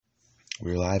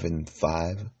We're live in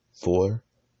 5, 4,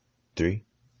 3,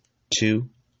 2.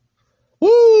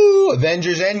 Woo!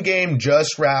 Avengers Endgame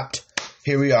just wrapped.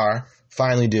 Here we are,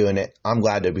 finally doing it. I'm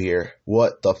glad to be here.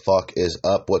 What the fuck is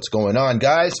up? What's going on,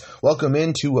 guys? Welcome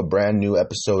into a brand new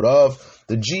episode of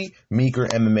the G Meeker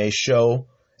MMA Show,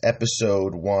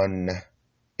 episode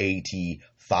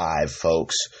 185,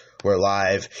 folks. We're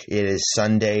live. It is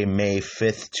Sunday, May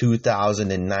 5th,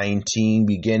 2019,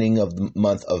 beginning of the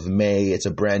month of May. It's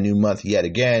a brand new month yet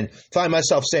again. Find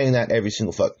myself saying that every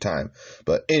single fucking time.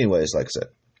 But anyways, like I said,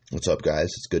 what's up, guys?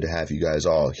 It's good to have you guys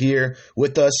all here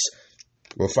with us.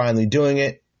 We're finally doing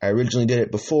it. I originally did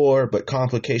it before, but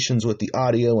complications with the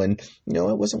audio, and it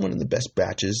wasn't one of the best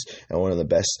batches and one of the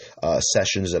best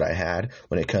sessions that I had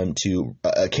when it came to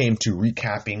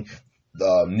recapping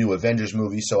the new Avengers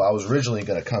movie. So I was originally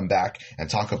going to come back and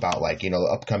talk about the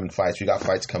upcoming fights. We got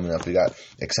fights coming up. We got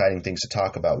exciting things to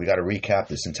talk about. We got to recap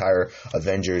this entire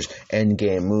Avengers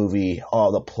Endgame movie,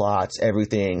 all the plots,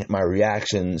 everything, my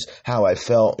reactions, how I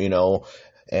felt, and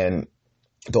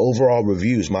the overall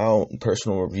reviews, my own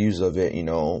personal reviews of it,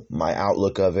 my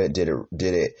outlook of it. Did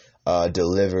it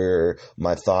deliver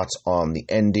my thoughts on the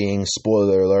ending?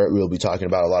 Spoiler alert, we'll be talking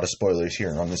about a lot of spoilers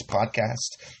here on this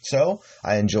podcast. So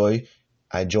I enjoyed it.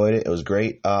 It was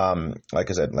great. Like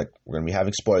I said, we're going to be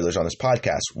having spoilers on this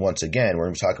podcast. Once again, we're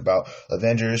going to talk about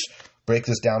Avengers. Break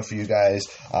this down for you guys.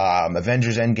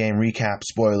 Avengers Endgame recap,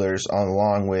 spoilers,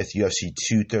 along with UFC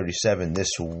 237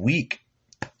 this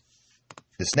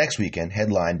next weekend,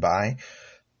 headlined by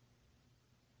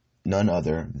none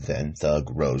other than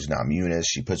Thug Rose Namajunas.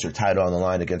 She puts her title on the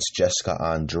line against Jessica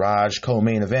Andrade.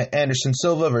 Co-main event, Anderson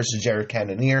Silva versus Jared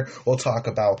Cannonier. We'll talk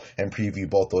about and preview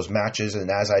both those matches. And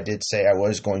as I did say, I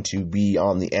was going to be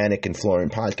on the Anik and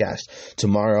Florian podcast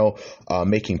tomorrow,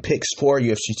 making picks for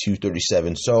UFC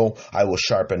 237. So I will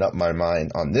sharpen up my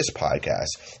mind on this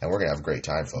podcast, and we're going to have a great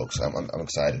time, folks. I'm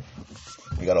excited.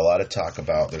 We got a lot to talk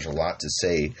about. There's a lot to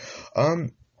say.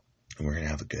 And we're going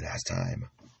to have a good ass time.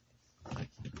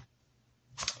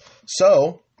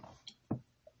 So,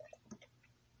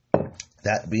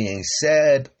 that being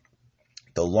said,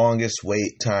 the longest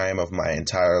wait time of my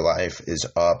entire life is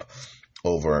up,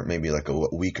 over maybe like a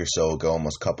week or so ago,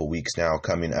 almost a couple weeks now,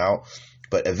 coming out.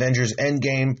 But Avengers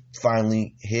Endgame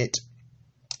finally hit.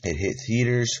 It hit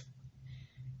theaters.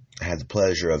 I had the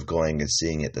pleasure of going and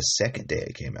seeing it the second day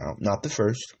it came out, not the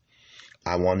first.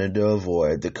 I wanted to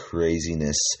avoid the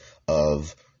craziness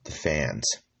of the fans,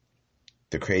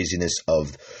 the craziness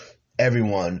of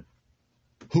everyone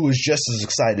who was just as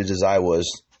excited as I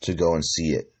was to go and see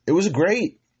it. It was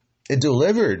great. It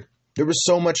delivered. There was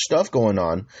so much stuff going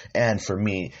on. And for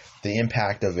me, the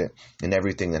impact of it and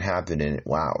everything that happened in it,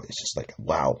 wow. It's just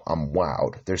wow, I'm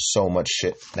wowed. There's so much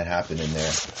shit that happened in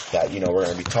there that, we're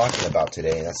going to be talking about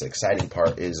today. And that's the exciting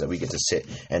part, is that we get to sit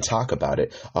and talk about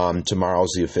it.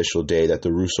 Tomorrow's the official day that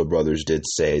the Russo brothers did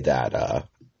say that,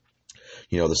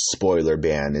 the spoiler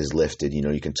ban is lifted.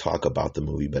 You can talk about the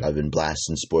movie, but I've been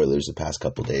blasting spoilers the past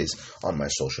couple days on my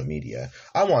social media.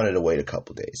 I wanted to wait a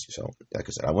couple days. So, like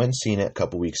I said, I went and seen it a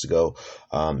couple weeks ago.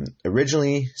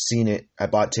 Originally seen it, I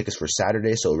bought tickets for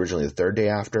Saturday, so originally the third day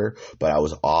after, but I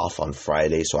was off on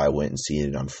Friday, so I went and seen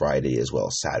it on Friday as well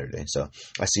as Saturday. So,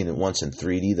 I seen it once in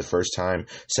 3D the first time.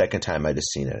 Second time, I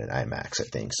just seen it in IMAX, I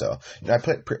think. So, I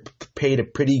paid a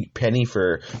pretty penny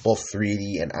for both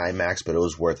 3D and IMAX, but it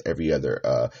was worth every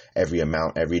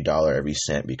amount, every dollar, every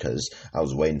cent, because I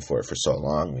was waiting for it for so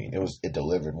long. I mean, it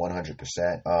delivered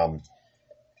 100%.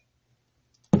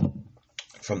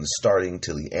 From the starting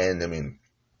to the end. I mean,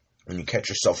 when you catch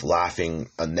yourself laughing,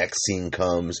 a next scene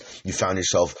comes, you found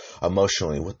yourself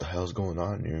emotionally, what the hell's going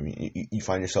on? You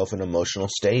find yourself in an emotional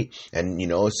state, and,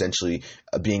 essentially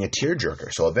being a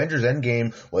tearjerker. So Avengers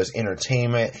Endgame was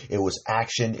entertainment, it was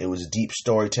action, it was deep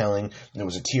storytelling, it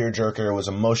was a tearjerker, it was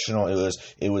emotional,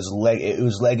 it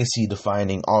was legacy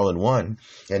defining all in one.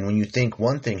 And when you think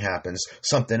one thing happens,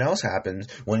 something else happens.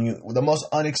 The most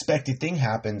unexpected thing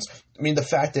happens. I mean, the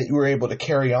fact that you were able to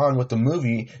carry on with the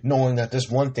movie knowing that this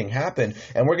one thing happened,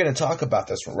 and we're going to talk about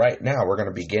this right now. We're going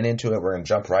to begin into it. We're going to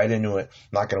jump right into it.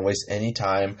 I'm not going to waste any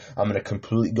time. I'm going to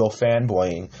completely go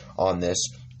fanboying on this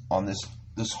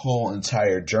whole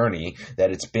entire journey that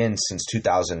it's been since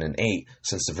 2008,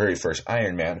 since the very first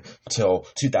Iron Man, till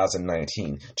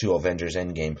 2019, to Avengers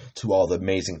Endgame, to all the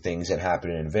amazing things that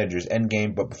happened in Avengers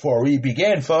Endgame. But before we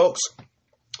begin, folks,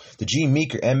 the G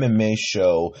Meeker MMA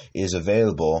Show is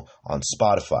available on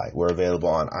Spotify. We're available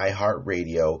on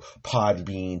iHeartRadio,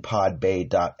 Podbean,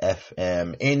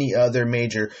 Podbay.fm, any other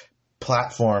major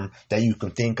platform that you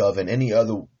can think of, and any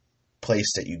other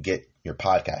place that you get your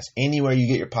podcast. Anywhere you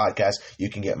get your podcast, you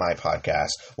can get my podcast.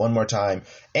 One more time,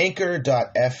 anchor.fm/G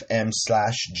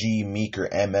Meeker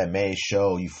MMA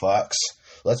show, you fucks.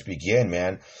 Let's begin,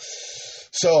 man.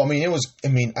 So,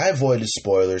 I avoided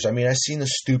spoilers. I seen the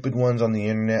stupid ones on the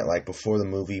internet, like before the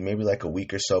movie, maybe like a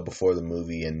week or so before the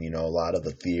movie, and, a lot of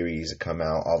the theories that come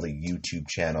out, all the YouTube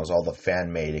channels, all the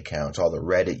fan-made accounts, all the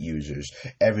Reddit users,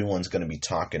 everyone's going to be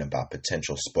talking about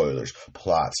potential spoilers,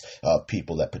 plots,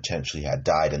 people that potentially had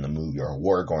died in the movie or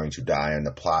were going to die, and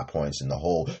the plot points and the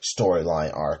whole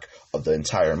storyline arc of the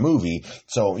entire movie.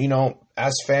 So,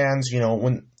 as fans,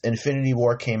 when Infinity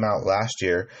War came out last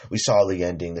year, we saw the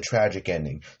ending, the tragic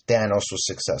ending. Thanos was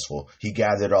successful. He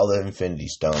gathered all the Infinity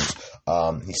Stones.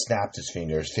 He snapped his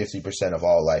fingers. 50% of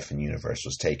all life in the universe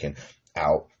was taken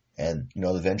out. And, the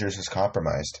Avengers was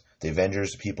compromised. The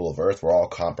Avengers, the people of Earth, were all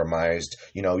compromised.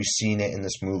 You've seen it in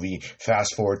this movie.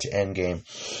 Fast forward to Endgame.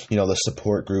 The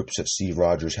support groups that Steve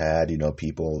Rogers had,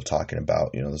 people talking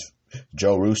about, this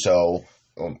Joe Russo,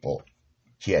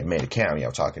 he had made a cameo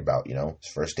talking about,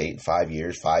 his first date in 5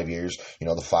 years,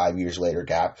 the 5 years later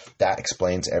gap. That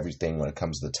explains everything when it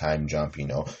comes to the time jump,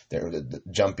 they're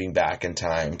jumping back in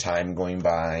time going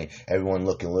by, everyone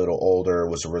looking a little older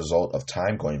was a result of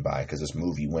time going by, because this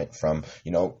movie went from,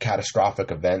 catastrophic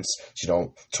events,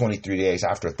 23 days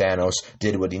after Thanos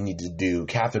did what he needed to do.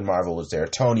 Captain Marvel was there.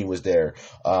 Tony was there.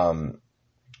 Well,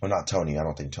 not Tony. I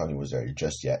don't think Tony was there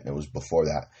just yet. It was before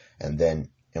that. And then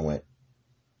it went,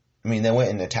 they went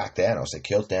and attacked Thanos. They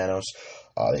killed Thanos.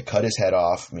 They cut his head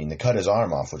off. They cut his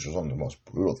arm off, which was one of the most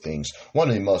brutal things. One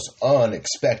of the most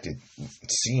unexpected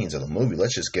scenes of the movie.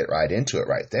 Let's just get right into it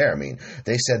right there.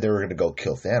 They said they were going to go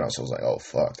kill Thanos. I was like, oh,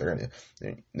 fuck.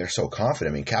 They're so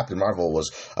confident. Captain Marvel was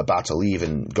about to leave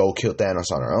and go kill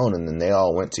Thanos on her own, and then they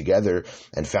all went together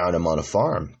and found him on a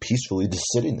farm, peacefully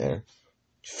just sitting there.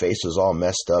 His face was all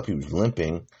messed up. He was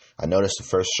limping. I noticed the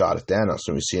first shot of Thanos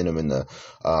when we seen him in the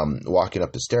walking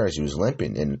up the stairs. He was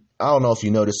limping, and I don't know if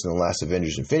you noticed in the last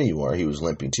Avengers: Infinity War, he was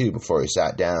limping too. Before he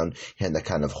sat down, he had that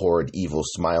kind of horrid, evil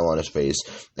smile on his face,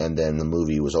 and then the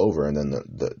movie was over, and then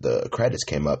the credits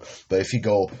came up. But if you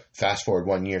go fast forward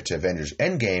 1 year to Avengers: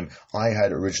 Endgame, I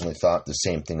had originally thought the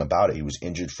same thing about it. He was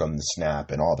injured from the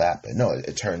snap and all that, but no,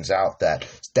 it turns out that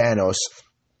Thanos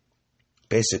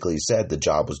basically said the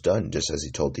job was done, just as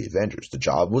he told the Avengers. The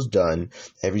job was done.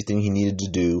 Everything he needed to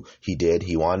do, he did.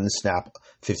 He wanted to snap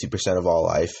 50% of all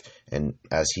life. And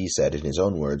as he said in his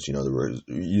own words, the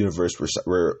universe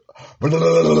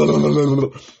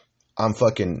I'm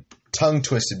fucking tongue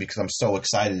twisted because I'm so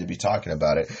excited to be talking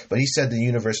about it. But he said the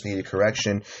universe needed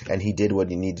correction, and he did what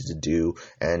he needed to do.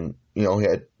 And, he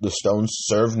had the stones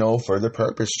serve no further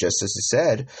purpose, just as he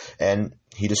said. And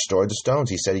he destroyed the stones.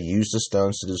 He said he used the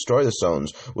stones to destroy the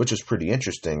stones, which is pretty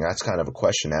interesting. That's kind of a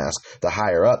question to ask the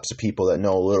higher ups, the people that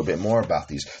know a little bit more about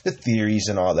the theories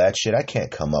and all that shit. I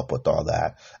can't come up with all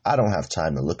that. I don't have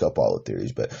time to look up all the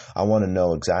theories, but I want to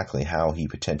know exactly how he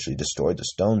potentially destroyed the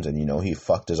stones. And, he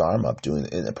fucked his arm up doing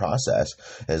in the process,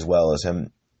 as well as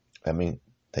him.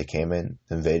 They came in,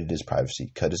 invaded his privacy,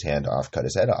 cut his hand off, cut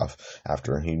his head off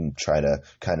after he tried to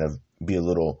kind of be a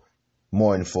little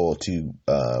mournful to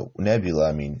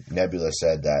Nebula. Nebula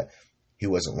said that he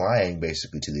wasn't lying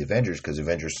basically to the Avengers, because the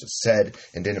Avengers said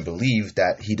and didn't believe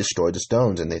that he destroyed the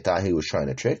stones, and they thought he was trying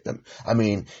to trick them.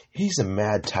 He's a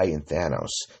mad Titan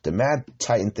Thanos. The mad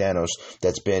Titan Thanos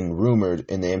that's been rumored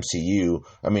in the MCU.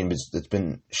 It's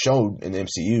been shown in the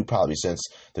MCU probably since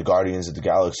the Guardians of the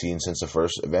Galaxy and since the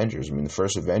first Avengers. The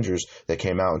first Avengers that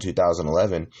came out in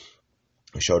 2011,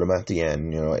 showed him at the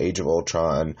end, Age of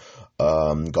Ultron,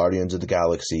 Guardians of the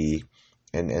Galaxy,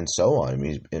 and so on.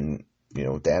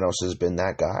 Thanos has been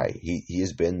that guy. He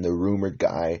has been the rumored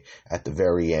guy at the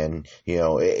very end.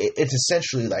 It's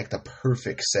essentially like the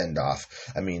perfect send-off.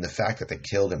 The fact that they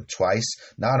killed him twice,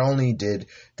 not only did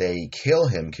they kill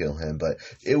him, but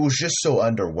it was just so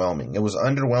underwhelming. It was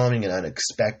underwhelming and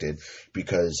unexpected,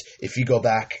 because if you go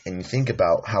back and you think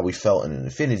about how we felt in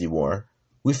Infinity War,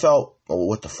 we felt, oh,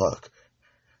 what the fuck?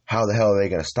 How the hell are they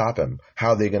going to stop him? How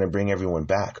are they going to bring everyone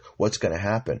back? What's going to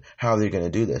happen? How are they going to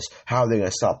do this? How are they going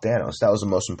to stop Thanos? That was the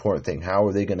most important thing. How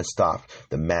are they going to stop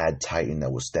the mad Titan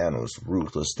that was Thanos,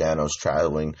 ruthless Thanos,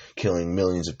 traveling, killing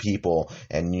millions of people,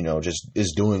 and, just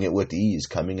is doing it with ease,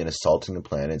 coming and assaulting the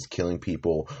planets, killing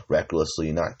people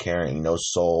recklessly, not caring, no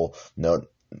soul, no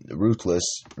ruthless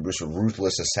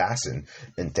assassin.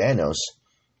 And Thanos,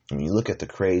 you look at the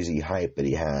crazy hype that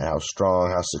he had, how strong,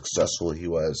 how successful he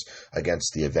was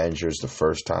against the Avengers the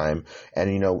first time. And,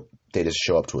 they just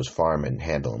show up to his farm and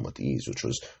handle him with ease, which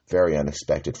was very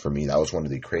unexpected for me. That was one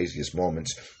of the craziest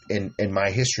moments in my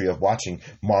history of watching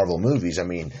Marvel movies. I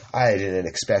mean, I didn't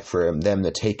expect for them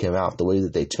to take him out the way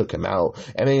that they took him out.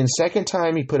 I mean, second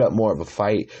time he put up more of a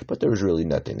fight, but there was really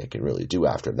nothing they could really do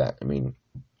after that. I mean,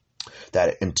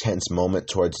 that intense moment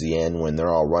towards the end when they're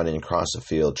all running across the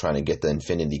field trying to get the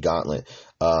Infinity Gauntlet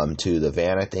to the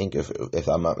van, I think, if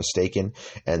I'm not mistaken.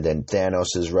 And then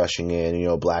Thanos is rushing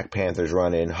in, Black Panther's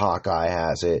running, Hawkeye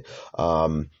has it.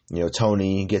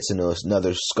 Tony gets into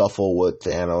another scuffle with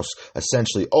Thanos,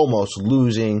 essentially almost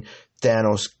losing.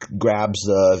 Thanos grabs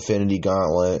the Infinity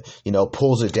Gauntlet,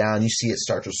 pulls it down. You see it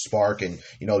start to spark and,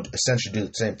 essentially do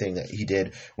the same thing that he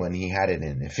did when he had it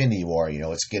in Infinity War.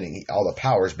 It's getting all the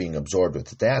powers being absorbed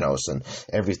with Thanos and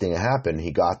everything that happened. He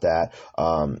got that.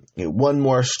 One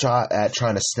more shot at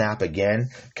trying to snap again.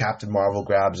 Captain Marvel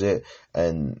grabs it.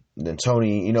 And then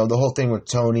Tony, the whole thing with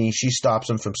Tony, she stops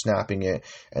him from snapping it.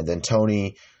 And then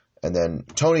Tony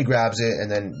grabs it.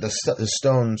 And then the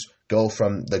stones go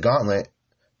from the gauntlet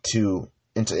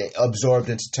absorbed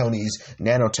into Tony's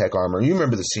nanotech armor. You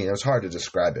remember the scene. It was hard to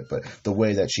describe it, but the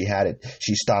way that she had it,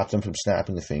 she stopped him from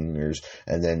snapping the fingers,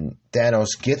 and then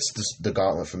Thanos gets the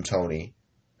gauntlet from Tony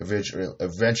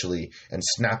eventually and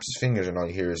snaps his fingers, and all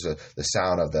you hear is the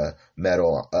sound of the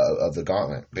metal of the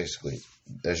gauntlet. Basically,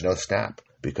 there's no snap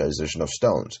because there's no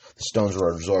stones. The stones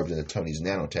were absorbed into Tony's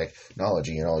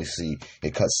nanotechnology, and all you see,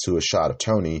 it cuts to a shot of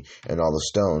Tony and all the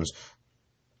stones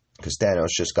because Thanos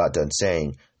just got done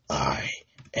saying, "I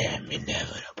am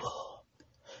inevitable."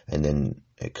 And then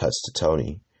it cuts to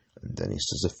Tony, and then he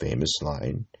says a famous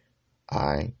line,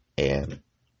 "I am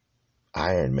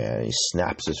Iron Man." He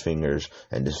snaps his fingers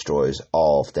and destroys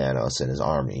all of Thanos and his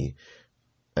army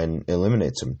and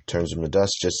eliminates him, turns him to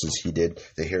dust, just as he did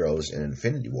the heroes in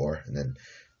Infinity War. And then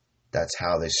that's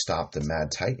how they stopped the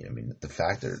Mad Titan. I mean, the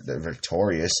fact that they're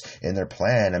victorious in their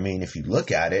plan, I mean, if you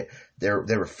look at it, they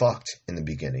were fucked in the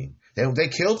beginning. They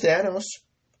killed Thanos,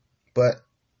 but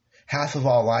half of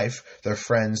all life, their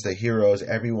friends, the heroes,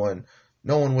 everyone,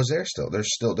 no one was there still.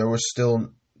 There was still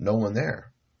no one there.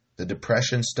 The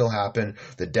depression still happened.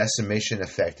 The decimation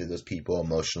affected those people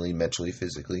emotionally, mentally,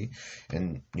 physically.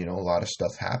 And, a lot of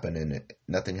stuff happened and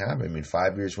nothing happened. I mean,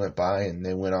 5 years went by and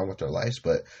they went on with their lives,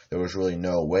 but there was really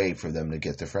no way for them to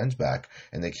get their friends back.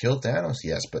 And they killed Thanos,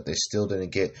 yes, but they still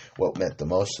didn't get what meant the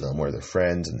most to them, were their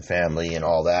friends and family and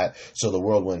all that. So the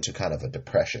world went into kind of a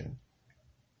depression.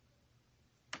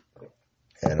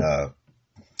 And,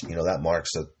 that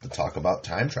marks the talk about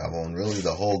time travel, and really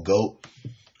the whole goat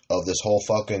of this whole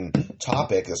fucking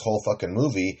topic, this whole fucking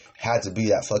movie, had to be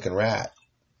that fucking rat.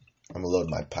 I'm gonna load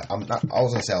my pipe. I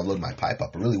was gonna say I'll load my pipe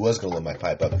up. I really was gonna load my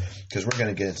pipe up because we're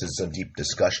gonna get into some deep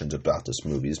discussions about this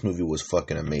movie. This movie was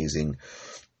fucking amazing.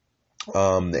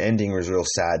 The ending was real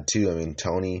sad too. I mean,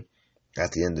 Tony,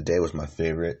 at the end of the day, was my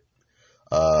favorite.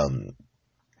 I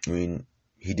mean,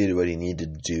 he did what he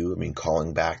needed to do. I mean,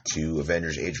 calling back to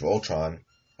Avengers Age of Ultron.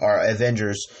 Or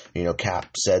Avengers,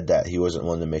 Cap said that he wasn't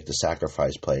one to make the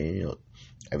sacrifice play.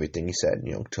 Everything he said,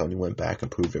 Tony went back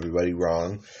and proved everybody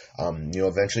wrong.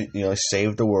 Eventually,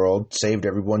 saved the world, saved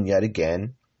everyone yet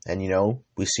again. And,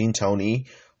 we've seen Tony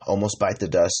almost bite the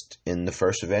dust in the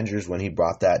first Avengers when he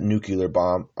brought that nuclear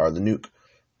bomb, or the nuke,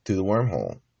 through the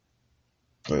wormhole.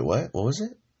 Wait, what? What was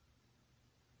it?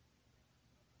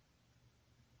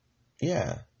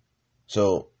 Yeah.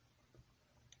 So,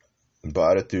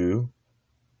 brought it through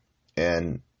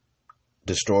and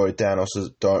destroyed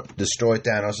Thanos'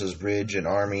 bridge and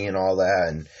army and all that,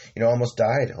 and almost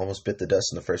died, almost bit the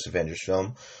dust in the first Avengers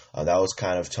film. That was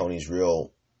kind of Tony's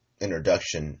real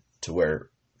introduction to where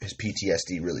his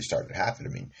PTSD really started to happen. I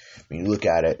mean, when you look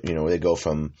at it, they go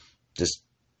from just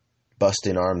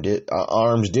busting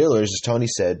arms dealers, as Tony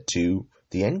said, to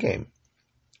the end game,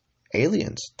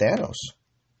 aliens, Thanos.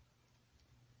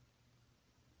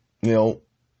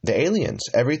 The aliens,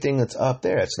 everything that's up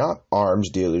there, it's not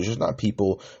arms dealers, it's not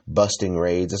people busting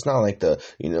raids, it's not like the,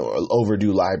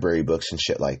 overdue library books and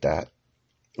shit like that.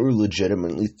 They were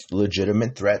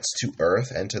legitimate threats to Earth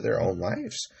and to their own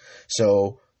lives.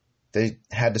 So they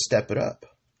had to step it up.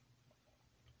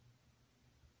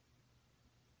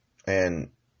 And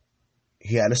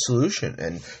he had a solution.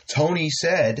 And Tony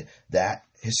said that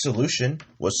his solution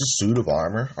was a suit of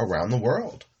armor around the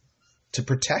world to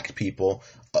protect people,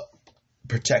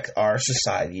 protect our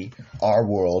society, our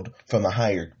world from a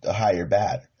higher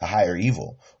bad, a higher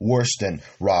evil, worse than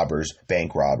robbers,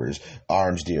 bank robbers,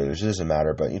 arms dealers. It doesn't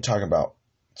matter, but you're talking about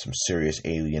some serious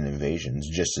alien invasions,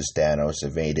 just as Thanos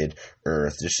invaded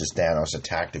Earth, just as Thanos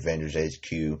attacked Avengers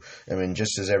HQ. I mean,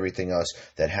 just as everything else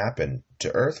that happened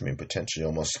to Earth, I mean, potentially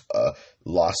almost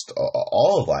lost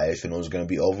all of life and was going to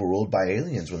be overruled by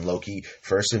aliens when Loki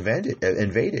first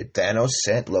invaded. Thanos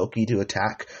sent Loki to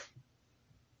attack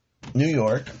New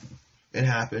York. It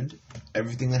happened.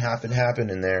 Everything that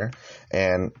happened in there.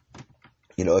 And,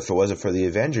 you know, if it wasn't for the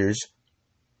Avengers,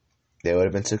 they would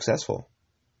have been successful.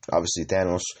 Obviously,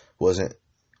 Thanos wasn't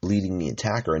leading the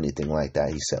attack or anything like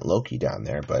that. He sent Loki down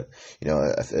there, but, you know,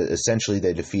 essentially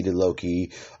they defeated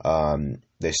Loki.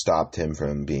 They stopped him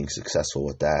from being successful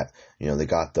with that. You know, they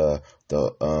got the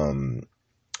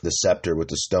scepter with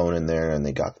the stone in there, and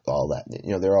they got all that.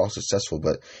 You know, they're all successful,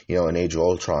 but, you know, in Age of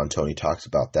Ultron, Tony talks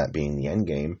about that being the end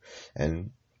game, and,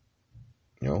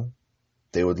 you know,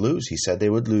 they would lose. He said they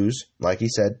would lose, like he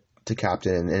said to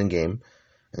Captain in Endgame,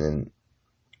 and then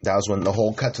that was when the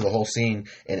whole cut to the whole scene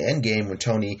in Endgame when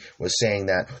Tony was saying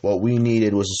that what we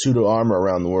needed was a suit of armor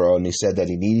around the world, and he said that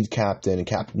he needed Captain, and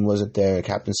Captain wasn't there, and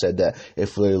Captain said that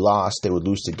if they lost, they would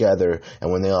lose together,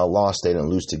 and when they all lost, they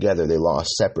didn't lose together, they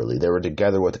lost separately. They were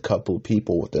together with a couple of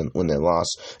people when they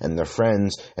lost, and their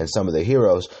friends, and some of the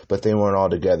heroes, but they weren't all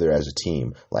together as a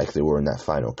team, like they were in that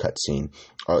final cut scene,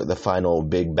 or the final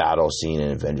big battle scene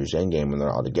in Avengers Endgame when they're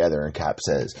all together, and Cap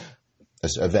says,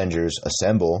 Avengers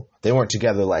assemble. They weren't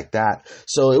together like that.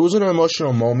 So it was an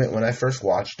emotional moment when I first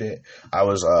watched it. I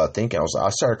was thinking, I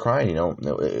started crying, you know.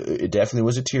 It definitely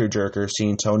was a tearjerker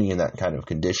seeing Tony in that kind of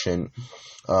condition.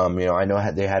 You know, I know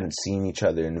they hadn't seen each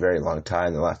other in a very long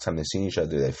time. The last time they seen each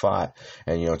other, they fought.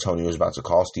 And, you know, Tony was about to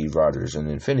call Steve Rogers in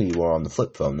Infinity War on the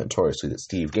flip phone, notoriously, that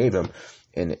Steve gave him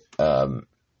in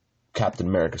Captain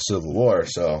America Civil War.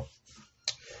 So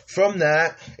from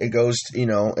that, it goes, you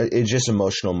know, it's just an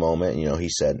emotional moment. You know, he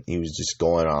said he was just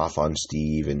going off on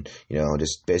Steve and, you know,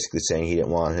 just basically saying he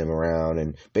didn't want him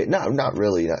around. But not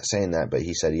really, not saying that, but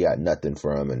he said he got nothing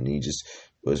for him, and he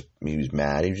was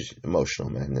mad. He was just emotional,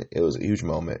 man. It was a huge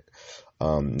moment.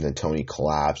 Then Tony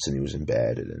collapsed and he was in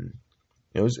bed, and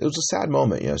it was a sad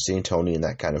moment, you know, seeing Tony in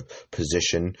that kind of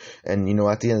position. And, you know,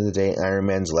 at the end of the day, Iron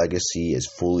Man's legacy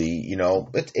is fully, you know,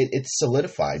 it's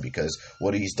solidified because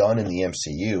what he's done in the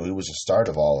MCU, he was the start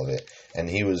of all of it. And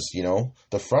he was, you know,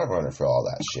 the front runner for all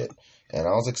that shit. And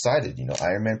I was excited. You know,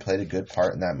 Iron Man played a good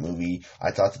part in that movie.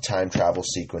 I thought the time travel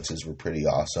sequences were pretty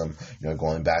awesome. You know,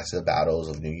 going back to the battles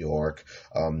of New York,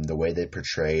 the way they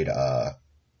portrayed,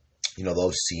 you know,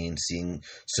 those scenes, seeing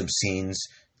some scenes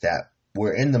that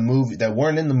were in the movie that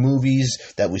weren't in the movies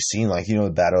that we've seen, like, you know,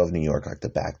 the Battle of New York, like the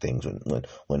back things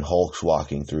when Hulk's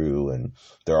walking through and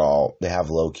they have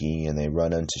Loki and they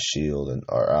run into S.H.I.E.L.D.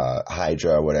 or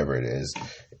Hydra or whatever it is,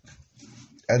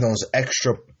 and those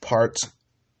extra parts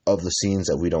of the scenes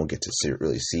that we don't get to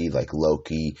really see, like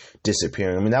Loki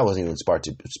disappearing. I mean, that wasn't even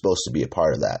supposed to be a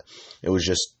part of that. It was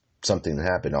just something that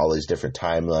happened, all these different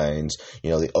timelines, you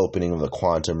know, the opening of the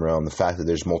quantum realm, the fact that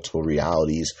there's multiple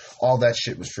realities, all that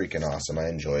shit was freaking awesome. I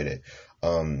enjoyed it.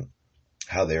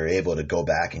 How they were able to go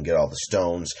back and get all the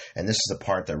stones. And this is the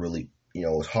part that really, you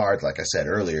know, was hard. Like I said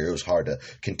earlier, it was hard to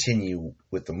continue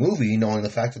with the movie knowing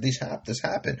the fact that this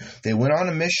happened. They went on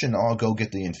a mission to all go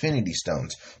get the Infinity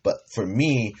Stones. But for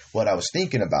me, what I was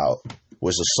thinking about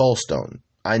was the Soul Stone.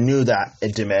 I knew that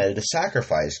it demanded a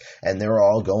sacrifice, and they were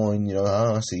all going, you know,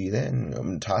 oh, see you then.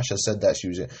 Natasha said that she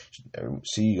was,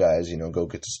 see you guys, you know, go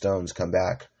get the stones, come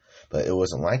back. But it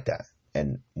wasn't like that.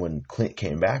 And when Clint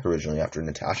came back originally after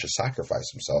Natasha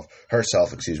sacrificed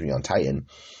herself, on Titan,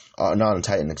 not on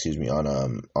Titan,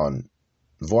 on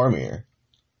Vormir,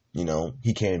 you know,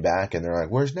 he came back and they're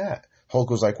like, where's Nat? Hulk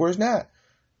was like, where's Nat?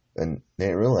 And they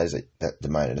didn't realize that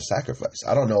demanded a sacrifice.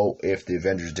 I don't know if the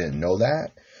Avengers didn't know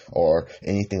that or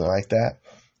anything like that.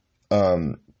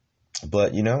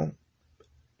 But, you know,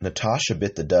 Natasha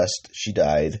bit the dust. She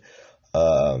died.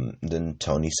 Then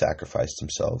Tony sacrificed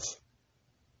himself.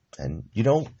 And, you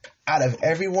know, out of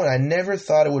everyone, I never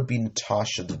thought it would be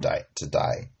Natasha to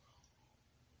die.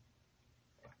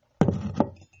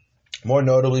 More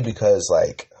notably because,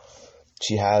 like,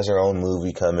 she has her own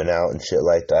movie coming out and shit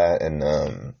like that.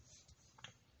 And,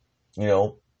 you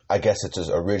know, I guess it's his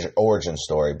origin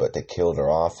story, but they killed her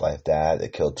off like that. They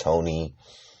killed Tony.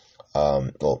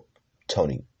 Well,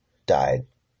 Tony died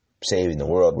saving the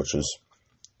world, which was,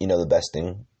 you know, the best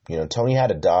thing. You know, Tony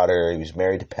had a daughter. He was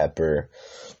married to Pepper.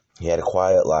 He had a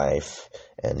quiet life,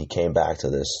 and he came back to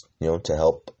this, you know, to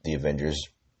help the Avengers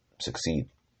succeed.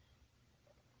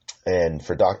 And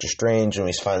for Doctor Strange, when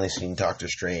he's finally seen Doctor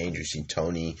Strange, we've seen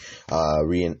Tony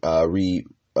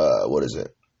what is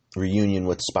it? reunion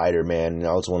with Spider-Man. And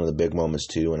that was one of the big moments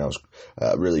too, and I was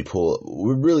really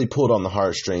pulled on the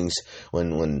heartstrings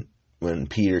when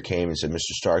Peter came and said,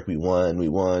 "Mr. Stark, we won,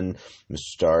 Mr.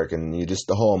 Stark," and just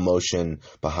the whole emotion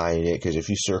behind it. Because if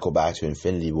you circle back to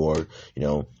Infinity War,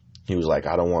 he was like,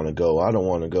 I don't want to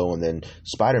go. And then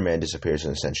Spider-Man disappears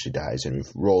and essentially dies, and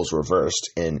roles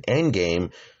reversed. In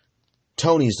Endgame,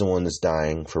 Tony's the one that's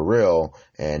dying for real,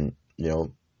 and,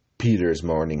 Peter is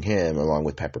mourning him along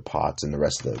with Pepper Potts and the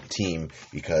rest of the team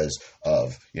because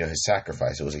of, his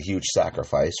sacrifice. It was a huge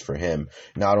sacrifice for him.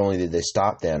 Not only did they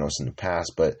stop Thanos in the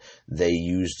past, but they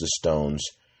used the stones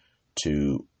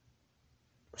to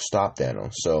stop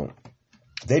Thanos. So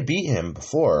they beat him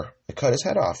before. They cut his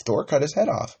head off. Thor cut his head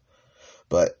off.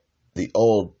 But the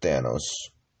old Thanos,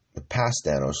 the past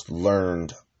Thanos,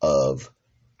 learned of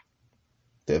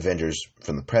the Avengers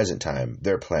from the present time,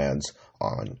 their plans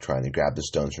on trying to grab the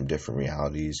stones from different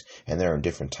realities, and they're in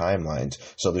different timelines.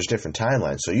 So there's different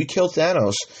timelines. So you kill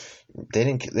Thanos,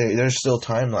 there's still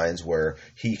timelines where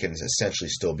he can essentially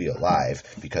still be alive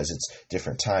because it's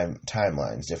different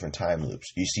timelines, different time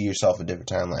loops. You see yourself in different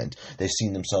timelines. They've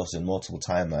seen themselves in multiple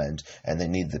timelines, and they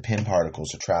need the pin particles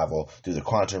to travel through the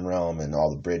quantum realm and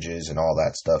all the bridges and all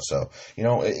that stuff. So,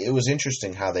 it was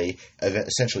interesting how they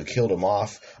essentially killed him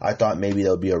off. I thought maybe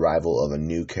there'll be a arrival of a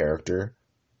new character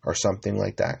or something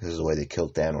like that, because the way they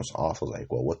killed Thanos off was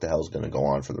like, well, what the hell is going to go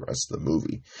on for the rest of the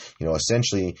movie?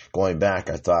 Essentially, going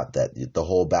back, I thought that the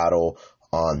whole battle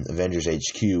on Avengers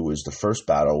HQ was the first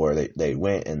battle where they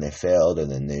went and they failed,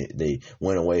 and then they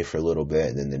went away for a little bit,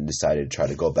 and then they decided to try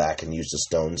to go back and use the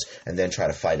stones and then try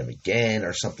to fight him again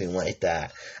or something like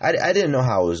that. I didn't know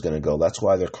how it was going to go. That's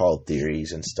why they're called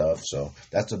theories and stuff. So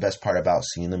that's the best part about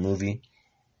seeing the movie,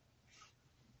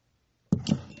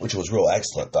 which was real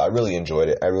excellent, though. I really enjoyed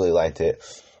it. I really liked it.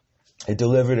 It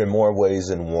delivered in more ways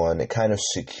than one. It kind of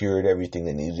secured everything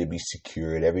that needed to be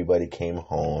secured. Everybody came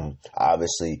home.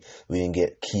 Obviously, we didn't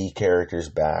get key characters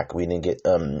back. We didn't get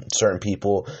certain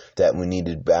people that we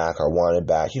needed back or wanted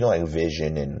back. Like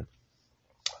Vision and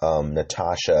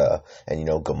Natasha and,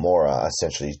 Gamora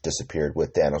essentially disappeared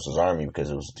with Thanos' army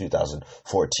because it was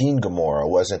 2014 Gamora.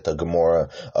 It wasn't the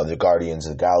Gamora of the Guardians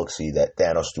of the Galaxy that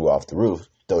Thanos threw off the roof.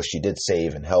 Though she did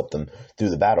save and help them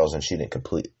through the battles, and she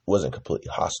wasn't completely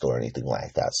hostile or anything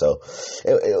like that. So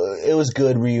it was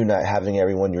good having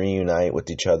everyone reunite with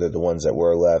each other. The ones that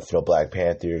were left, Black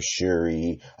Panther,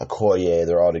 Shuri, Okoye,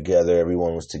 they're all together.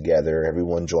 Everyone was together.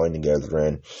 Everyone joined together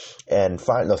and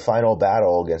the final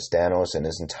battle against Thanos and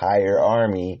his entire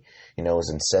army.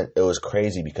 It was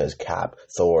crazy because Cap,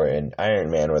 Thor, and Iron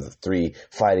Man were the three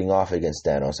fighting off against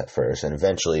Thanos at first, and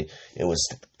eventually it was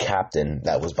Captain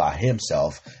that was by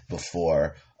himself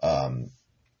before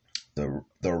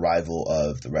the arrival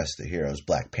of the rest of the heroes,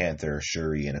 Black Panther,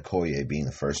 Shuri, and Okoye being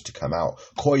the first to come out.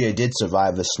 Okoye did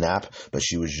survive the snap, but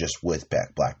she was just with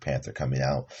Black Panther coming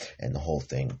out, and the whole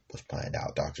thing was planned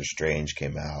out. Doctor Strange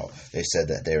came out. They said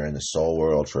that they were in the Soul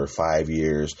World for 5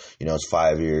 years. It's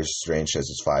 5 years. Strange says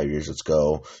it's 5 years. Let's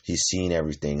go. He's seen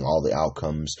everything, all the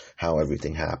outcomes, how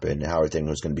everything happened, how everything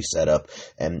was going to be set up,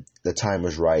 and the time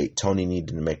was right. Tony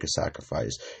needed to make a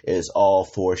sacrifice. It is all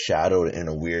foreshadowed in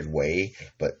a weird way,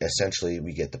 but essentially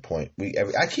we get the point.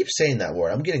 I keep saying that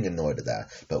word. I'm getting annoyed at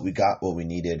that. But we got what we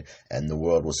needed, and the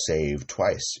world was saved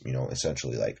twice.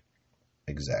 Essentially,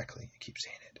 exactly. I keep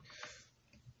saying it.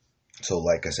 So,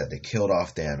 like I said, they killed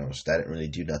off Thanos. That didn't really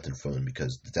do nothing for them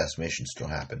because the decimation still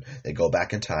happened. They go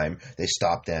back in time. They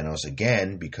stop Thanos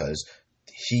again because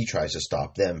he tries to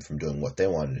stop them from doing what they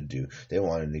wanted to do. They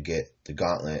wanted to get the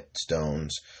Gauntlet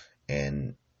stones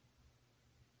and,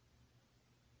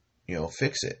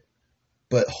 fix it.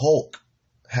 But Hulk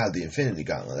had the Infinity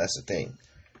Gauntlet. That's the thing.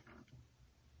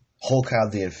 Hulk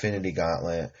had the Infinity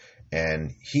Gauntlet,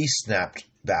 and he snapped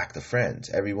back the friends.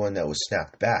 Everyone that was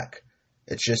snapped back.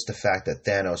 It's just the fact that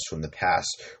Thanos from the past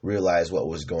realized what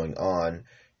was going on,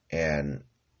 and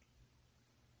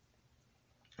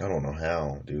I don't know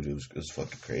how, dude. It was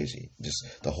fucking crazy.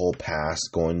 Just the whole past,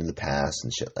 going to the past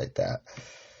and shit like that.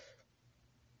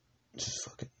 It's just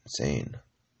fucking insane.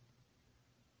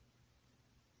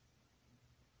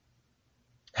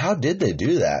 How did they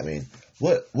do that? I mean,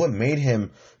 what made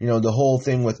him, the whole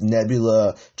thing with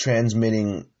Nebula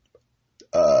transmitting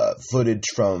footage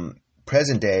from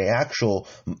present day, actual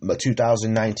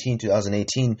 2019,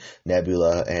 2018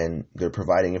 Nebula, and they're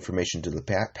providing information to the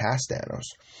past Thanos.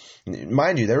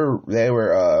 Mind you, they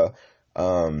were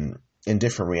in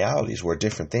different realities where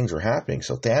different things were happening.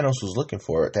 So Thanos was looking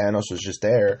for it. Thanos was just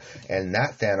there, and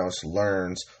that Thanos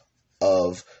learns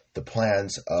of the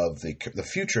plans of the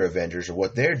future Avengers, or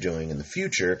what they're doing in the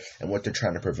future and what they're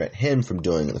trying to prevent him from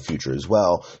doing in the future as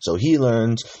well. So he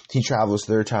travels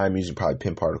through time using probably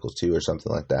Pym particles too, or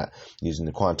something like that, using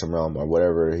the quantum realm or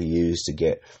whatever he used to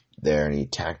get there, and he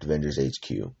attacked Avengers HQ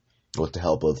with the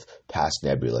help of past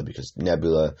Nebula, because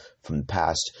Nebula from the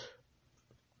past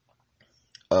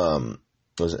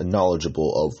was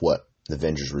knowledgeable of what the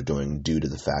Avengers were doing, due to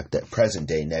the fact that present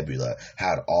day Nebula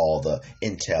had all the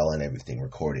intel and everything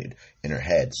recorded in her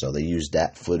head. So they used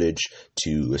that footage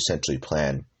to essentially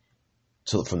plan.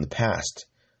 So from the past,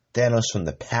 Thanos from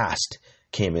the past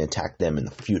came and attacked them in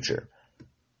the future,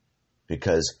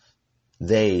 because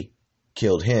they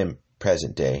killed him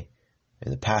present day,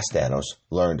 and the past Thanos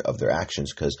learned of their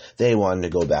actions because they wanted to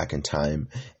go back in time,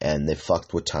 and they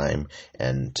fucked with time,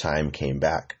 and time came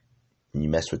back. When you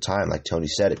mess with time, like Tony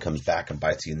said, it comes back and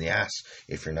bites you in the ass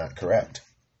if you're not correct,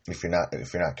 if you're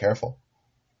not careful.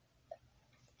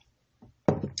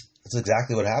 That's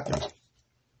exactly what happened.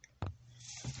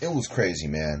 It was crazy,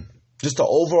 man. Just the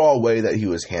overall way that he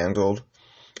was handled.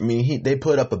 I mean, they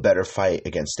put up a better fight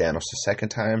against Thanos the second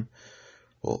time.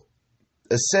 Well,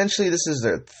 essentially, this is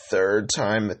their third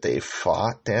time that they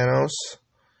fought Thanos.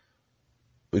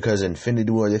 Because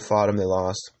Infinity War, they fought him, they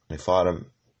lost.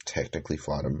 Technically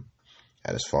fought him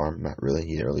at his farm. Not really.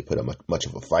 He didn't really put up much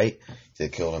of a fight. They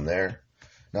killed him there.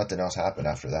 Nothing else happened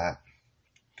after that.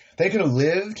 They could have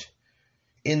lived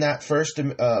in that first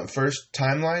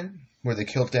timeline where they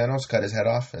killed Thanos, cut his head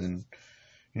off, and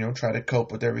try to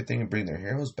cope with everything and bring their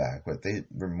heroes back. But they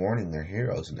were mourning their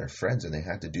heroes and their friends, and they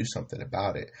had to do something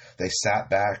about it. They sat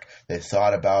back, they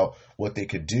thought about what they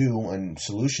could do and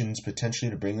solutions potentially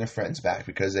to bring their friends back,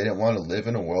 because they didn't want to live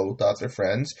in a world without their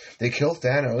friends. They killed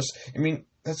Thanos. I mean,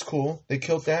 that's cool. They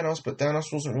killed Thanos, but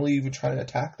Thanos wasn't really even trying to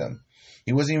attack them.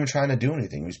 He wasn't even trying to do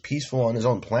anything. He was peaceful on his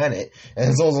own planet. And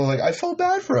it's also like, I felt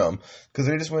bad for him, because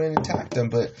they just went in and attacked him,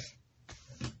 but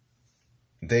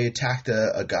they attacked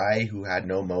a guy who had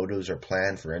no motives or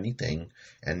plan for anything,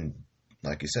 and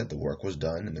like you said, the work was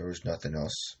done, and there was nothing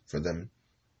else for him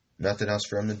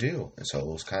to do, and so it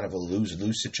was kind of a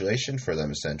lose-lose situation for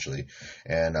them, essentially,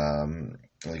 and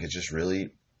it's just really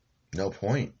no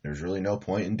point. There's really no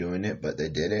point in doing it, but they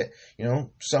did it,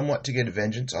 somewhat to get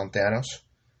vengeance on Thanos.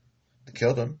 They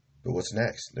killed him, but what's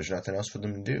next? There's nothing else for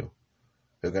them to do.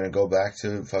 They're going to go back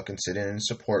to fucking sitting in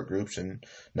support groups and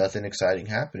nothing exciting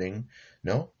happening.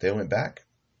 No, they went back.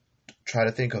 Try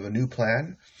to think of a new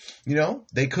plan.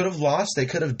 They could have lost. They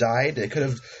could have died. They could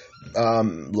have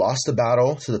lost the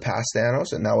battle to the past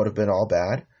Thanos, and that would have been all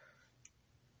bad.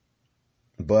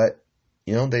 But,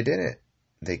 they didn't.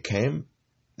 They came.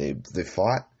 They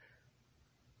fought.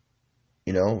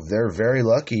 They're very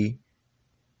lucky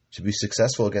to be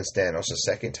successful against Thanos a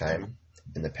second time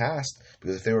in the past,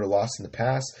 because if they were lost in the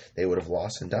past, they would have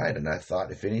lost and died. And I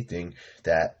thought, if anything,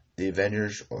 that the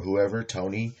Avengers, or whoever,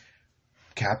 Tony,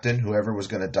 Captain, whoever was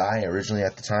going to die originally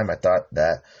at the time, I thought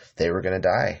that they were going to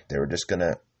die. They were just going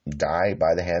to die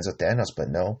by the hands of Thanos. But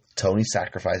no, Tony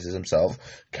sacrifices himself.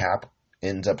 Cap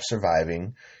ends up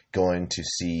surviving, going to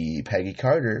see Peggy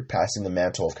Carter, passing the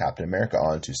mantle of Captain America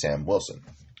on to Sam Wilson,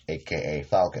 a.k.a.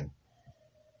 Falcon.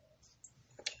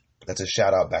 That's a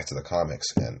shout out back to the comics,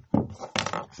 and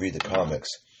read the comics.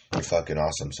 They're fucking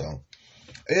awesome. So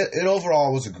it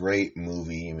overall was a great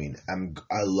movie. I mean,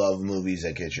 I love movies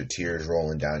that get your tears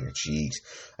rolling down your cheeks.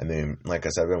 I mean, like I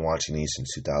said, I've been watching these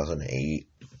since 2008.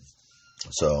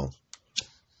 So,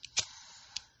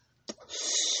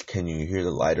 can you hear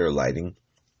the lighting?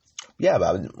 Yeah, but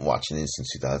I've been watching these since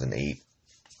 2008.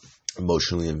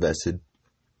 Emotionally invested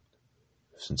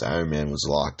since Iron Man was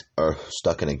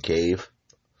stuck in a cave.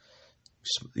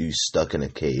 He's stuck in a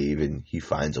cave, and he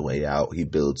finds a way out. He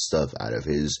builds stuff out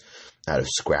of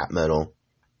scrap metal,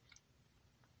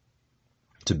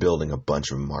 to building a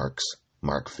bunch of marks.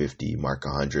 Mark 50, Mark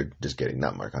 100, just kidding,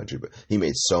 not Mark 100, but he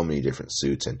made so many different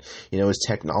suits, and, his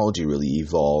technology really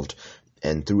evolved,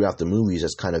 and throughout the movies,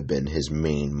 that's kind of been his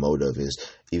main motive, is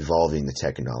evolving the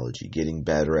technology, getting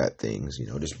better at things,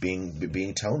 just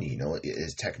being Tony,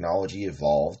 his technology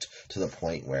evolved to the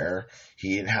point where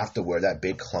he didn't have to wear that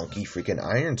big clunky freaking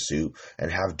iron suit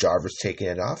and have Jarvis taking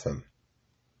it off him.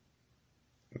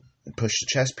 Push the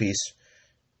chest piece,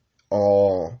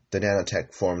 all the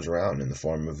nanotech forms around in the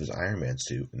form of his Iron Man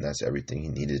suit, and that's everything he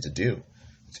needed to do.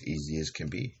 It's easy as can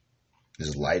be,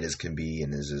 as light as can be,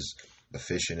 and as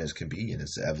efficient as can be, and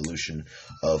it's the evolution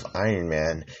of Iron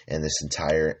Man and this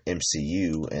entire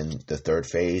MCU and the third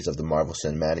phase of the Marvel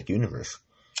Cinematic Universe.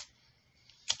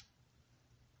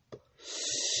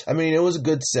 I mean, it was a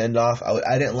good send-off.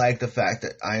 I didn't like the fact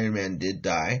that Iron Man did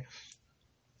die,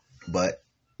 but,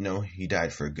 he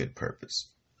died for a good purpose.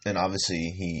 And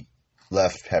obviously he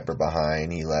left Pepper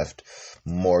behind. He left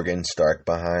Morgan Stark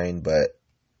behind, but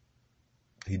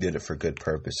he did it for good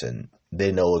purpose, and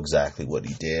they know exactly what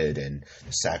he did and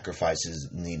the sacrifices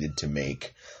needed to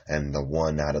make. And the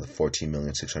one out of the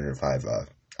 14,605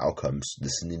 outcomes,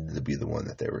 this needed to be the one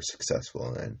that they were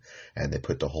successful in. And they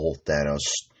put the whole Thanos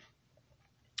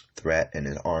threat and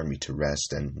his army to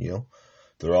rest. And, you know,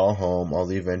 they're all home. All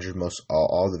the Avengers,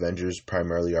 all the Avengers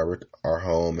primarily are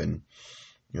home, and,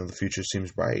 you know, the future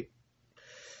seems bright.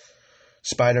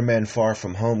 Spider-Man Far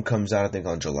From Home comes out, I think,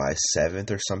 on July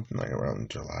 7th or something, like around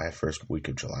July, first week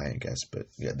of July, I guess. But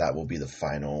yeah, that will be the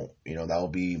final, you know, that will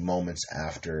be moments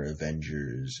after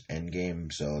Avengers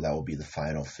Endgame. So that will be the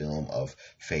final film of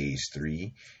Phase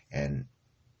 3. And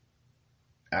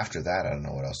after that, I don't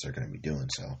know what else they're going to be doing.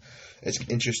 So it's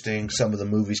interesting. Some of the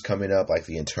movies coming up, like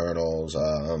the Eternals,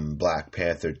 Black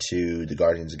Panther 2, the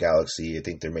Guardians of the Galaxy. I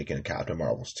think they're making a Captain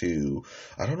Marvels 2.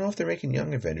 I don't know if they're making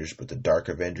Young Avengers, but the Dark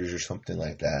Avengers or something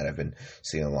like that. I've been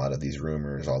seeing a lot of these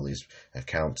rumors, all these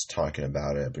accounts talking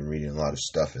about it. I've been reading a lot of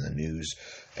stuff in the news,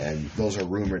 and those are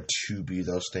rumored to be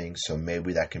those things. So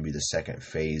maybe that can be the second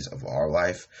phase of our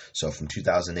life. So from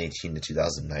 2018 to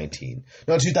 2019.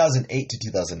 No, 2008 to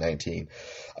 2019.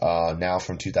 Now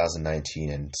from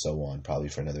 2019 and so on, probably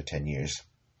for another 10 years.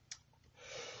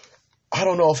 I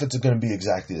don't know if it's going to be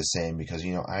exactly the same because,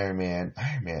 you know, Iron Man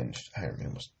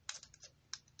was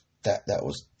that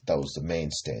was the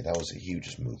mainstay. That was the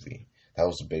hugest movie. That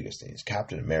was the biggest thing. It's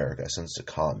Captain America since the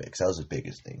comics. That was the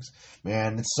biggest things.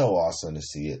 Man, it's so awesome to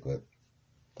see it, but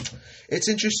it's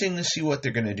interesting to see what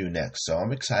they're going to do next. So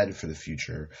I'm excited for the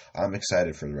future. I'm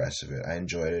excited for the rest of it. I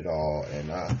enjoyed it all, and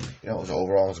you know,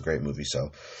 overall it was a great movie.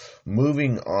 So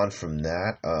moving on from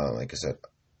that, like I said,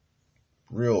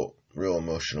 real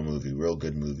emotional movie, real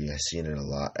good movie. I've seen it a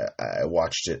lot. I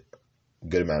watched it a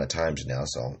good amount of times now,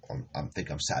 so I think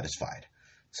I'm satisfied.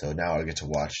 So now I get to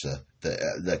watch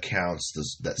the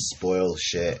accounts that spoil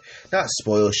shit. Not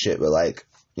spoil shit, but like,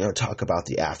 you know, talk about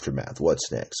the aftermath. What's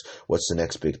next? What's the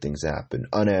next big things that happen?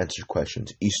 Unanswered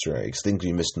questions, Easter eggs, things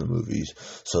you missed in the movies.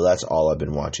 So that's all I've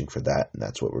been watching for that, and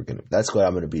that's what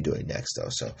I'm gonna be doing next, though.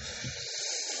 So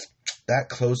that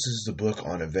closes the book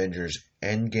on Avengers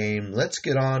Endgame. Let's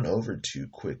get on over to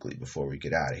quickly before we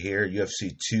get out of here.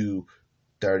 UFC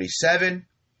 237,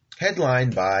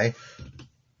 headlined by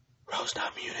Rose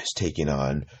Namajunas taking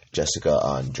on Jessica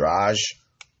Andrade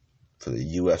for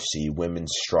the UFC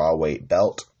Women's Strawweight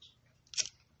belt.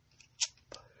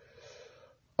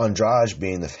 Andrade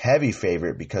being the heavy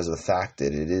favorite because of the fact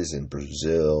that it is in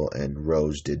Brazil, and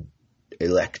Rose did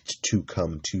elect to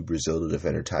come to Brazil to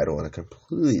defend her title in a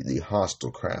completely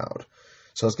hostile crowd.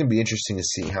 So it's going to be interesting to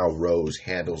see how Rose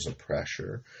handles the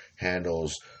pressure,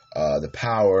 handles the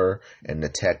power and the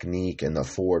technique and the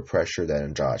forward pressure that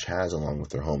Andrade has, along with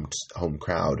their home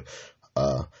crowd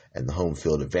and the home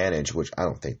field advantage, which I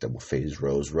don't think that will phase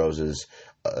Rose. Rose is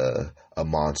a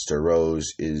monster.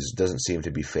 Rose doesn't seem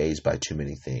to be phased by too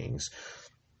many things.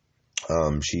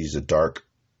 She's a dark.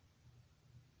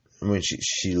 I mean,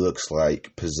 she looks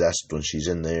like possessed when she's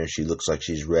in there. She looks like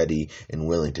she's ready and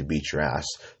willing to beat your ass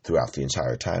throughout the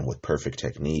entire time with perfect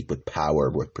technique, with power,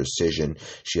 with precision.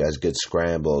 She has good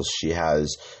scrambles. She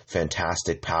has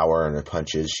fantastic power in her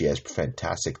punches. She has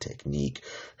fantastic technique.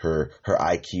 Her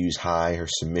IQ's high. Her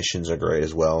submissions are great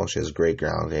as well. She has great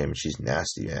ground game. She's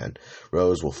nasty, man.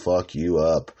 Rose will fuck you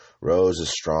up. Rose is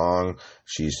strong.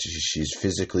 She's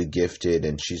physically gifted,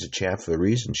 and she's a champ for a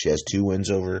reason. She has 2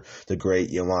 wins over the great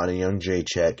Joanna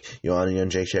Jędrzejczyk. Joanna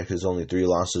Jędrzejczyk has only 3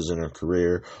 losses in her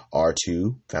career.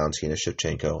 R2, Valentina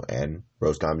Shevchenko, and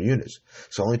Rose Namajunas.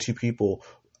 So only 2 people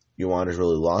Joanna's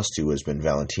really lost to has been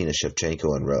Valentina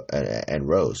Shevchenko and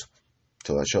Rose.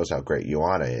 So that shows how great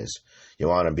Joanna is.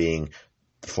 Joanna being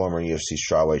the former UFC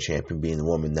strawweight champion, being the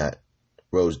woman that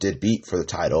Rose did beat for the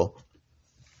title.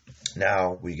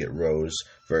 Now we get Rose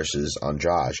versus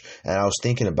Andrade. And I was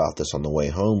thinking about this on the way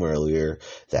home earlier,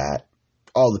 that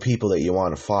all the people that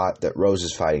Joanna fought, that Rose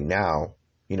is fighting now,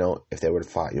 you know, if they would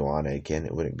have fought Joanna again,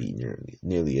 it wouldn't be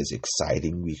nearly as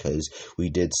exciting, because we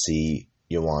did see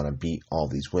Joanna beat all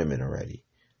these women already.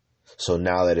 So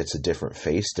now that it's a different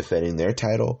face defending their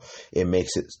title, it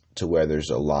makes it to where there's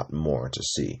a lot more to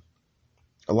see.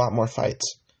 A lot more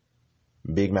fights.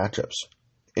 Big matchups.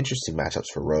 Interesting matchups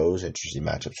for Rose, interesting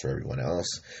matchups for everyone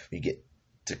else. We get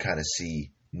to kind of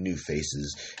see new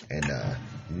faces and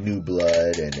new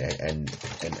blood and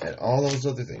all those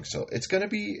other things. So it's gonna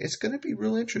be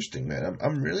real interesting, man.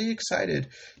 I'm really excited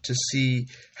to see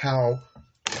how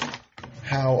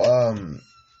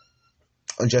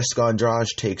Jessica Andrade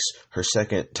takes her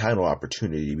second title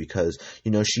opportunity because,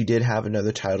 she did have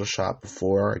another title shot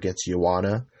before against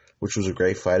Joanna, which was a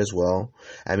great fight as well.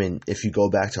 I mean, if you go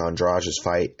back to Andrade's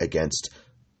fight against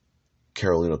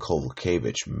Karolina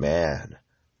Kowalkiewicz, man,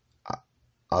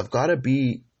 I've got to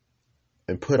be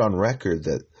and put on record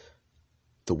that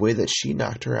the way that she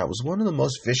knocked her out was one of the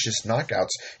most vicious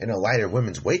knockouts in a lighter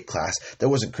women's weight class. There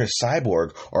wasn't Chris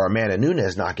Cyborg or Amanda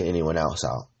Nunes knocking anyone else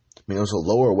out. I mean, it was a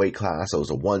lower weight class. It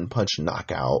was a one-punch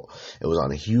knockout. It was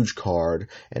on a huge card,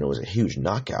 and it was a huge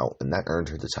knockout, and that earned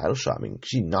her the title shot. I mean,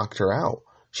 she knocked her out.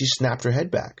 She snapped her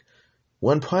head back.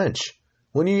 One punch.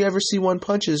 When do you ever see one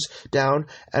punches down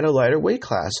at a lighter weight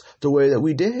class the way that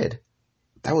we did?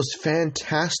 That was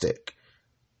fantastic.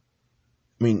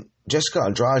 I mean, Jessica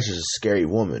Andrade is a scary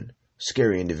woman,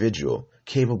 scary individual,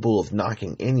 capable of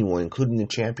knocking anyone, including the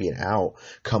champion, out,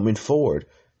 coming forward.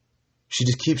 She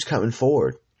just keeps coming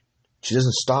forward. She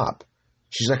doesn't stop.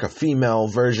 She's like a female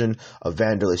version of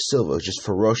Vanderlei Silva, just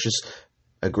ferocious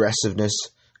aggressiveness,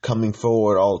 coming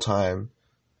forward all the time.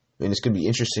 I mean, it's going to be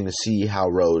interesting to see how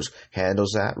Rose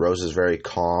handles that. Rose is very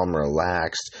calm,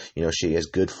 relaxed. She has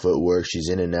good footwork. She's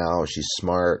in and out. She's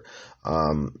smart.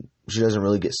 She doesn't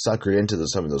really get suckered into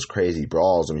some of those crazy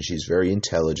brawls. I mean, she's very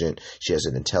intelligent. She has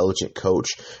an intelligent coach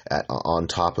on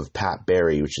top of Pat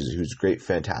Barry, who's a great,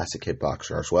 fantastic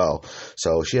kickboxer as well.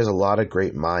 So she has a lot of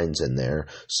great minds in there.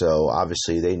 So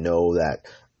obviously they know that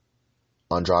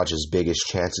Andrade's biggest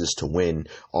chances to win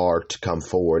are to come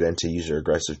forward and to use her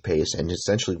aggressive pace and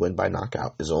essentially win by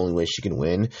knockout is the only way she can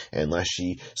win, unless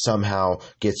she somehow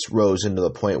gets Rose into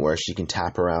the point where she can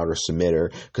tap her out or submit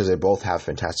her, because they both have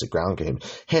fantastic ground game.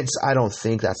 Hence, I don't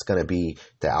think that's going to be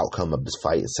the outcome of this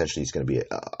fight. Essentially, it's going to be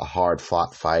a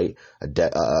hard-fought fight,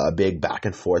 a big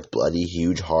back-and-forth, bloody,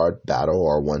 huge, hard battle,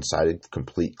 or one-sided,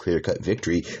 complete, clear-cut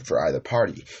victory for either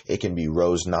party. It can be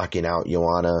Rose knocking out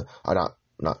Joanna, or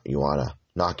not Joanna,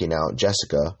 knocking out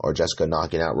Jessica, or Jessica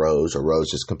knocking out Rose, or Rose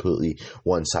just completely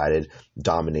one-sided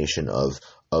domination of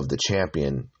the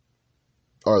champion,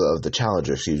 or of the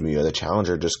challenger, or the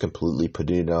challenger just completely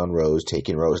putting it on Rose,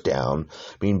 taking Rose down.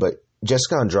 I mean, but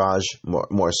Jessica Andrade,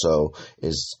 more so,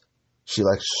 is she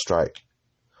likes to strike.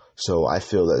 So I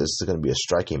feel that this is going to be a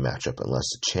striking matchup unless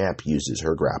the champ uses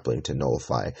her grappling to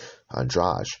nullify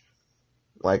Andrade.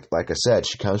 Like I said,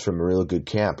 she comes from a real good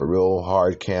camp, a real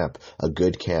hard camp, a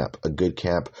good camp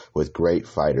with great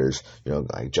fighters,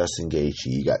 like Justin Gaethje.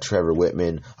 You got Trevor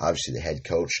Whitman, obviously the head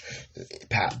coach.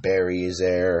 Pat Barry is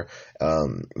there.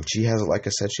 She has, like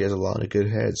I said, she has a lot of good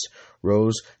heads.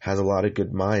 Rose has a lot of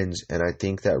good minds, and I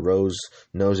think that Rose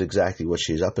knows exactly what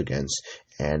she's up against.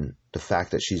 And the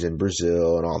fact that she's in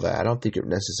Brazil and all that, I don't think it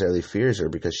necessarily fears her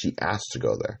because she asked to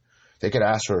go there. They could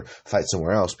ask her to fight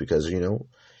somewhere else because, you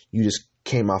just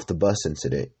came off the bus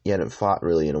incident. You hadn't fought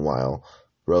really in a while.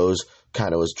 Rose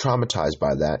kind of was traumatized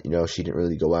by that. She didn't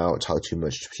really go out, talk too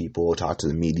much to people, talk to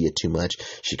the media too much.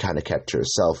 She kind of kept to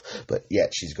herself, but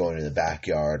yet she's going in the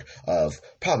backyard of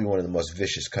probably one of the most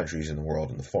vicious countries in the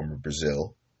world in the form of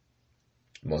Brazil.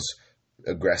 Most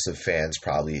aggressive fans,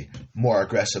 probably more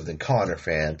aggressive than Conor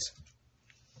fans.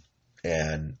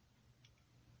 And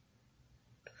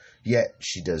yet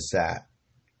she does that.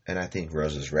 And I think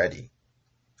Rose is ready.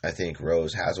 I think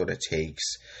Rose has what it takes.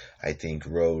 I think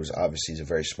Rose obviously is a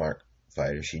very smart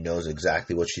fighter. She knows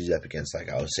exactly what she's up against, like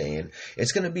I was saying.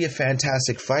 It's going to be a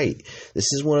fantastic fight.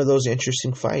 This is one of those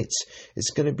interesting fights. It's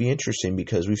going to be interesting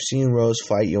because we've seen Rose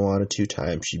fight Joanna 2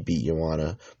 times. She beat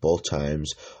Joanna both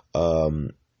times.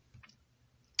 And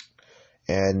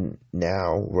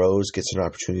now Rose gets an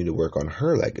opportunity to work on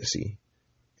her legacy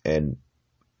and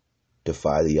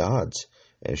defy the odds.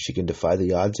 And if she can defy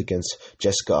the odds against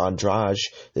Jessica Andrade,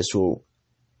 this will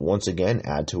once again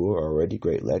add to her already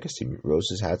great legacy. Rose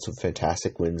has had some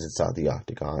fantastic wins inside the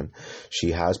octagon.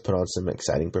 She has put on some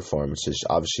exciting performances,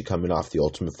 obviously coming off the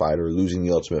Ultimate Fighter, losing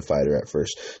the Ultimate Fighter at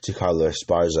first to Carla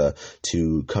Esparza,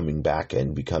 to coming back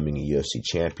and becoming a UFC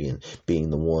champion,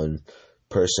 being the one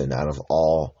person out of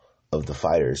all of the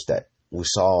fighters that we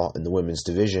saw in the women's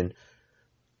division.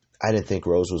 I didn't think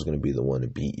Rose was going to be the one to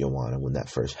beat Joanna when that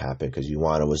first happened, because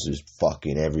Joanna was just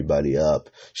fucking everybody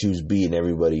up. She was beating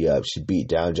everybody up. She beat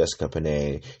down Jessica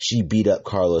Penne. She beat up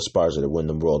Carla Esparza to win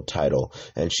the world title.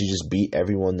 And she just beat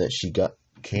everyone that she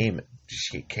came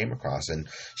across. And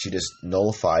she just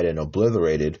nullified and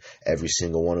obliterated every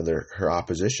single one of her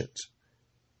oppositions.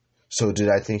 So did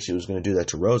I think she was going to do that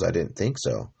to Rose? I didn't think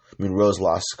so. I mean, Rose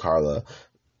lost to Carla.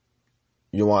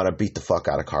 Joanna beat the fuck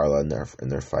out of Carla in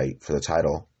their fight for the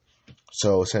title.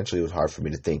 So essentially, it was hard for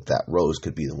me to think that Rose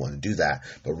could be the one to do that.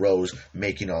 But Rose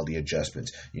making all the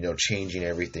adjustments, changing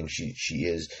everything she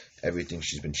is, everything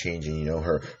she's been changing,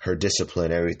 her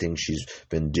discipline, everything she's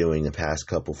been doing the past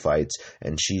couple fights,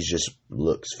 and she just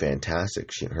looks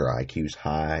fantastic. Her IQ's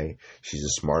high. She's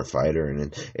a smart fighter,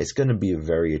 and it's going to be a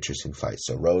very interesting fight.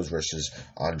 So Rose versus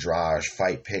Andrade,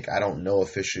 fight pick. I don't know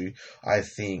officially. I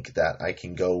think that I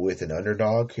can go with an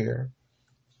underdog here.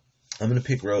 I'm going to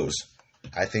pick Rose.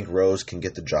 I think Rose can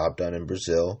get the job done in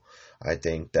Brazil. I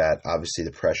think that obviously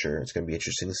the pressure, it's going to be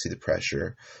interesting to see the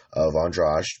pressure of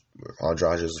Andrade.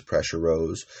 Andrade is the pressure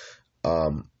Rose.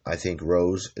 I think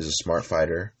Rose is a smart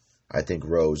fighter. I think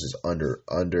Rose is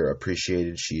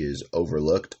underappreciated. She is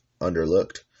overlooked,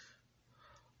 underrated,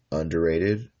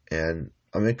 and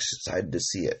I'm excited to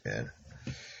see it, man.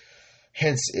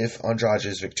 Hence, if Andrade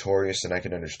is victorious, then I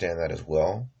can understand that as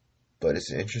well. But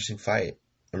it's an interesting fight.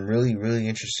 I'm really, really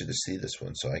interested to see this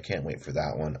one, so I can't wait for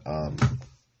that one.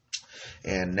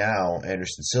 And now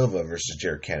Anderson Silva versus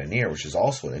Jared Cannonier, which is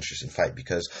also an interesting fight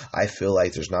because I feel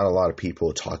like there's not a lot of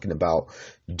people talking about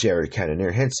Jared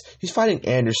Cannonier. Hence, he's fighting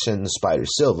Anderson the Spider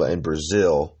Silva in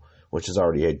Brazil, which is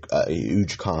already a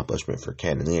huge accomplishment for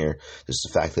Cannonier. Just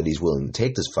the fact that he's willing to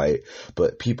take this fight,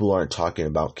 but people aren't talking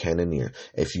about Cannonier.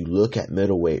 If you look at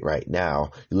middleweight right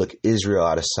now, you look Israel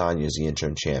Adesanya is the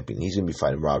interim champion. He's going to be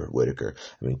fighting Robert Whittaker.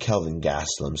 I mean, Kelvin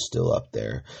Gastelum's still up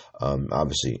there.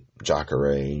 Obviously,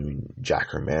 Jacare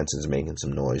Hermansson's making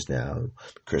some noise now.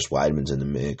 Chris Weidman's in the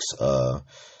mix. A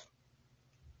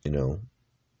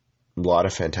lot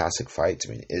of fantastic fights.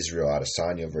 I mean, Israel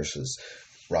Adesanya versus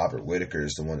Robert Whittaker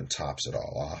is the one that tops it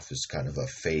all off. It's kind of a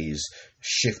phase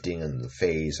shifting in the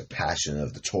phase, a passion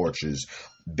of the torches.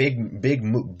 Big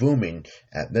booming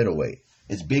at middleweight.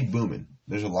 It's big booming.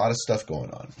 There's a lot of stuff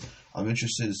going on. I'm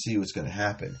interested to see what's going to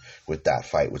happen with that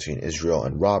fight between Israel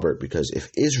and Robert, because if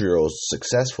Israel is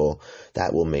successful,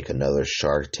 that will make another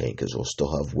Shark Tank, because we'll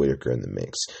still have Whittaker in the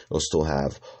mix. We'll still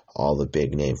have all the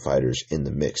big name fighters in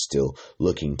the mix, still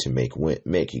looking to make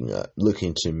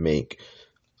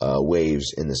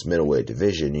waves in this middleweight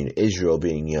division. Israel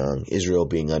being young, Israel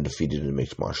being undefeated in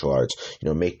mixed martial arts,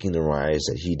 making the rise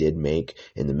that he did make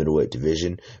in the middleweight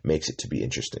division makes it to be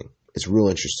interesting. It's real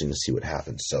interesting to see what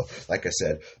happens. So, like I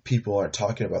said, people aren't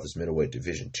talking about this middleweight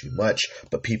division too much,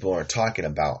 but people aren't talking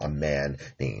about a man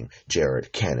named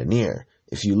Jared Cannonier.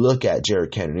 If you look at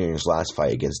Jared Cannonier's last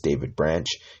fight against David Branch,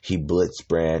 he blitzed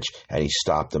Branch and he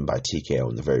stopped him by TKO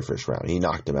in the very first round. He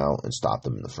knocked him out and stopped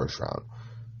him in the first round.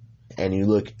 And you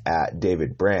look at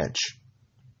David Branch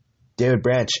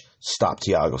stopped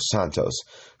Thiago Santos,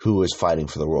 who was fighting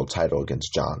for the world title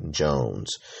against John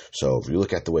Jones. So if you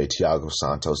look at the way Thiago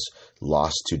Santos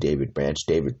lost to David Branch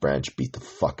beat the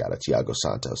fuck out of Thiago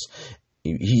Santos.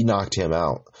 He knocked him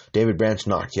out. David Branch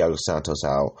knocked Thiago Santos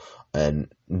out,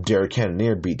 and Jared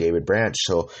Cannonier beat David Branch.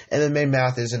 So MMA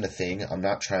math isn't a thing. I'm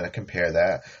not trying to compare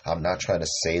that. I'm not trying to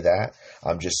say that.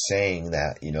 I'm just saying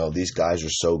that, these guys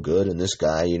are so good. And this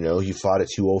guy, he fought at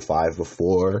 205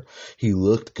 before. He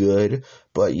looked good,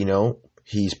 but,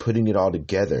 he's putting it all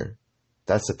together.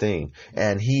 That's the thing.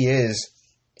 And he is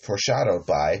foreshadowed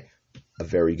by a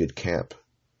very good camp.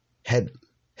 He's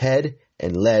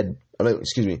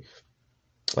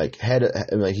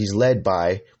led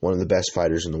by one of the best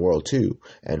fighters in the world too,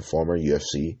 and former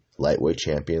UFC lightweight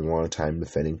champion, long-time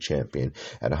defending champion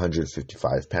at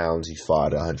 155 pounds. He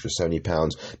fought at 170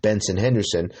 pounds. Benson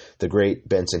Henderson, the great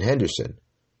Benson Henderson.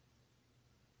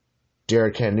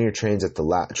 Jared Cannonier trains at the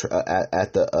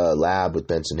lab with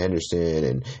Benson Henderson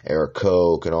and Eric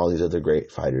Koch and all these other great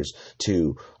fighters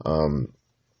too.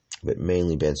 But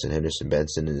mainly Benson Henderson.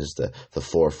 Benson is the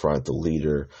forefront, the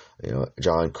leader.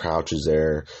 John Crouch is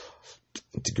there.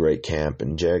 It's a great camp.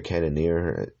 And Jared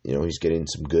Cannonier, he's getting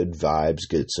some good vibes,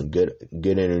 some good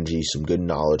energy, some good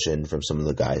knowledge in from some of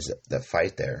the guys that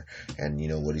fight there. And,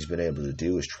 what he's been able to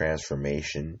do is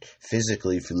transformation.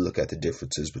 Physically, if you look at the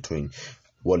differences between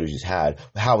what he's had,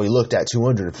 how he looked at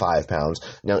 205 pounds.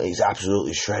 Now he's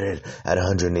absolutely shredded at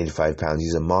 185 pounds.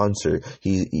 He's a monster.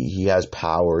 He has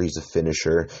power. He's a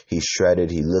finisher. He's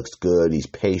shredded. He looks good. He's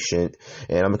patient.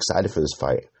 And I'm excited for this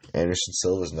fight. Anderson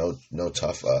Silva's no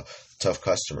tough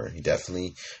customer. He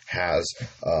definitely has,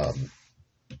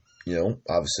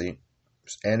 obviously,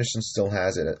 Anderson still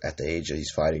has it at the age that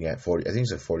he's fighting at 40. I think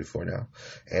he's at 44 now.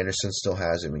 Anderson still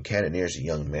has it. I mean, Cannonier's a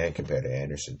young man compared to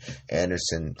Anderson.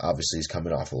 Anderson obviously is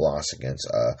coming off a loss against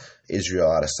Israel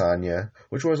Adesanya,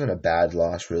 which wasn't a bad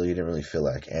loss, really. You didn't really feel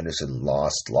like Anderson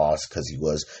lost because he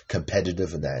was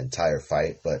competitive in that entire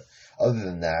fight. But other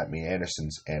than that, I mean,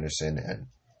 Anderson's Anderson, and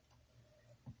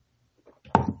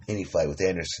any fight with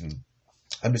Anderson,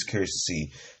 I'm just curious to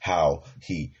see how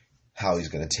he how he's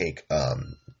going to take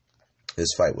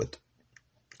this fight with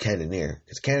Cannonier,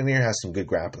 because Cannonier has some good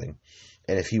grappling,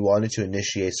 and if he wanted to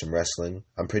initiate some wrestling,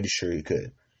 I'm pretty sure he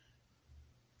could.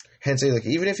 Hence, like,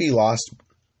 even if he lost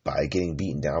by getting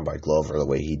beaten down by Glover the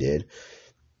way he did,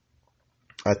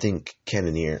 I think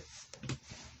Cannonier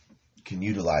can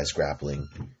utilize grappling,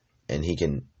 and he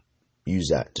can use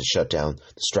that to shut down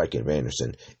the striking of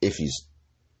Anderson if he's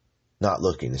not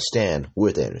looking to stand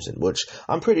with Anderson, which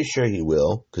I'm pretty sure he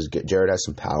will, because Jared has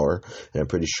some power, and I'm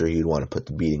pretty sure he'd want to put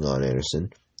the beating on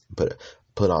Anderson, put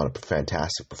on a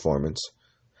fantastic performance,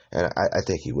 and I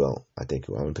think he will. I'm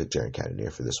going to pick Jared Cannonier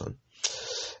for this one.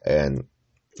 And,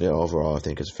 overall, I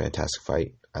think it's a fantastic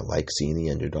fight. I like seeing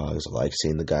the underdogs. I like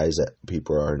seeing the guys that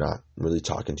people are not really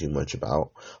talking too much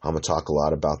about. I'm going to talk a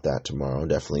lot about that tomorrow.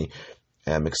 Definitely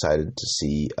am excited to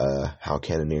see how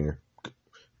Cannonier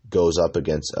goes up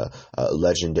against a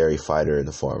legendary fighter in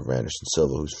the form of Anderson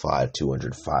Silva, who's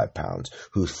 205 pounds,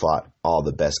 who's fought all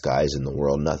the best guys in the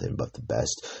world, nothing but the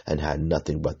best, and had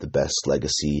nothing but the best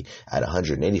legacy at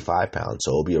 185 pounds.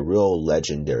 So it'll be a real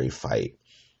legendary fight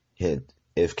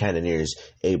if Cannonier is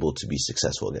able to be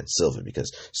successful against Silva,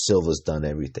 because Silva's done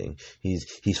everything. He's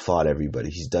fought everybody.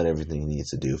 He's done everything he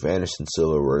needs to do. If Anderson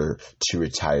Silva were to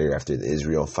retire after the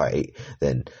Israel fight,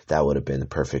 then that would have been the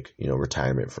perfect,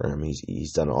 retirement for him.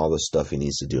 He's done all the stuff he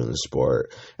needs to do in the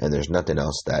sport, and there's nothing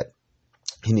else that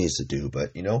he needs to do.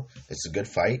 But, it's a good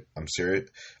fight. I'm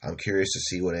curious to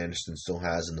see what Anderson still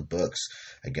has in the books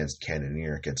against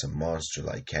Cannonier, against a monster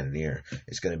like Cannonier.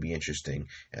 It's going to be interesting,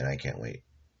 and I can't wait.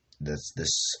 That's this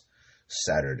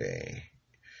Saturday,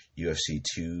 UFC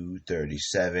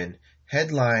 237,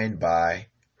 headlined by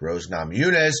Rose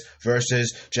Namajunas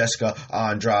versus Jessica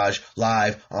Andrade,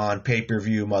 live on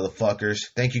pay-per-view, motherfuckers.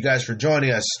 Thank you guys for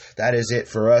joining us. That is it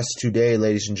for us today,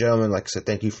 ladies and gentlemen. Like I said,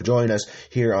 thank you for joining us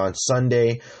here on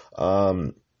Sunday.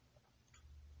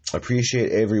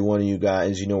 Appreciate every one of you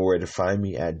guys. You know where to find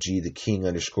me, at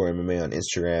 @GTheKing_MMA on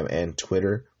Instagram and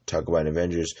Twitter. Talk about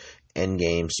Avengers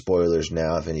Endgame spoilers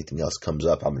now. If anything else comes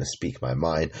up, I'm going to speak my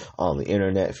mind on the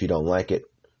internet. If you don't like it,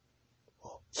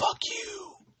 well, fuck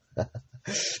you.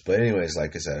 But anyways,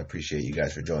 like I said, I appreciate you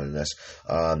guys for joining us.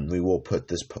 We will post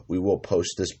this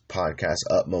podcast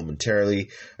up momentarily.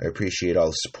 I appreciate all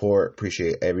the support.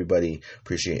 Appreciate everybody.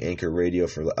 Appreciate Anchor Radio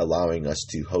for allowing us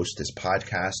to host this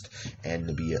podcast and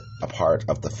to be a part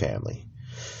of the family.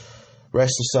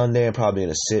 Rest of Sunday, I'm probably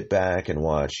going to sit back and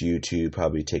watch YouTube,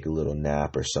 probably take a little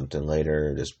nap or something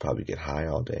later, just probably get high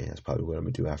all day. That's probably what I'm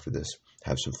going to do after this.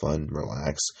 Have some fun,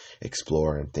 relax,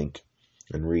 explore, and think,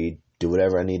 and read, do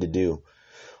whatever I need to do.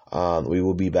 We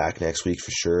will be back next week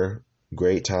for sure.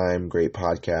 Great time, great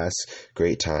podcast,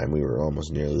 great time. We were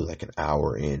almost nearly like an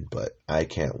hour in, but I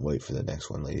can't wait for the next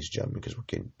one, ladies and gentlemen, because we're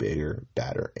getting bigger,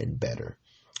 badder, and better.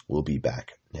 We'll be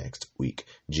back next week.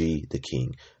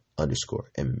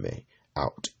 @GTheKing_MMA.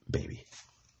 Out, baby.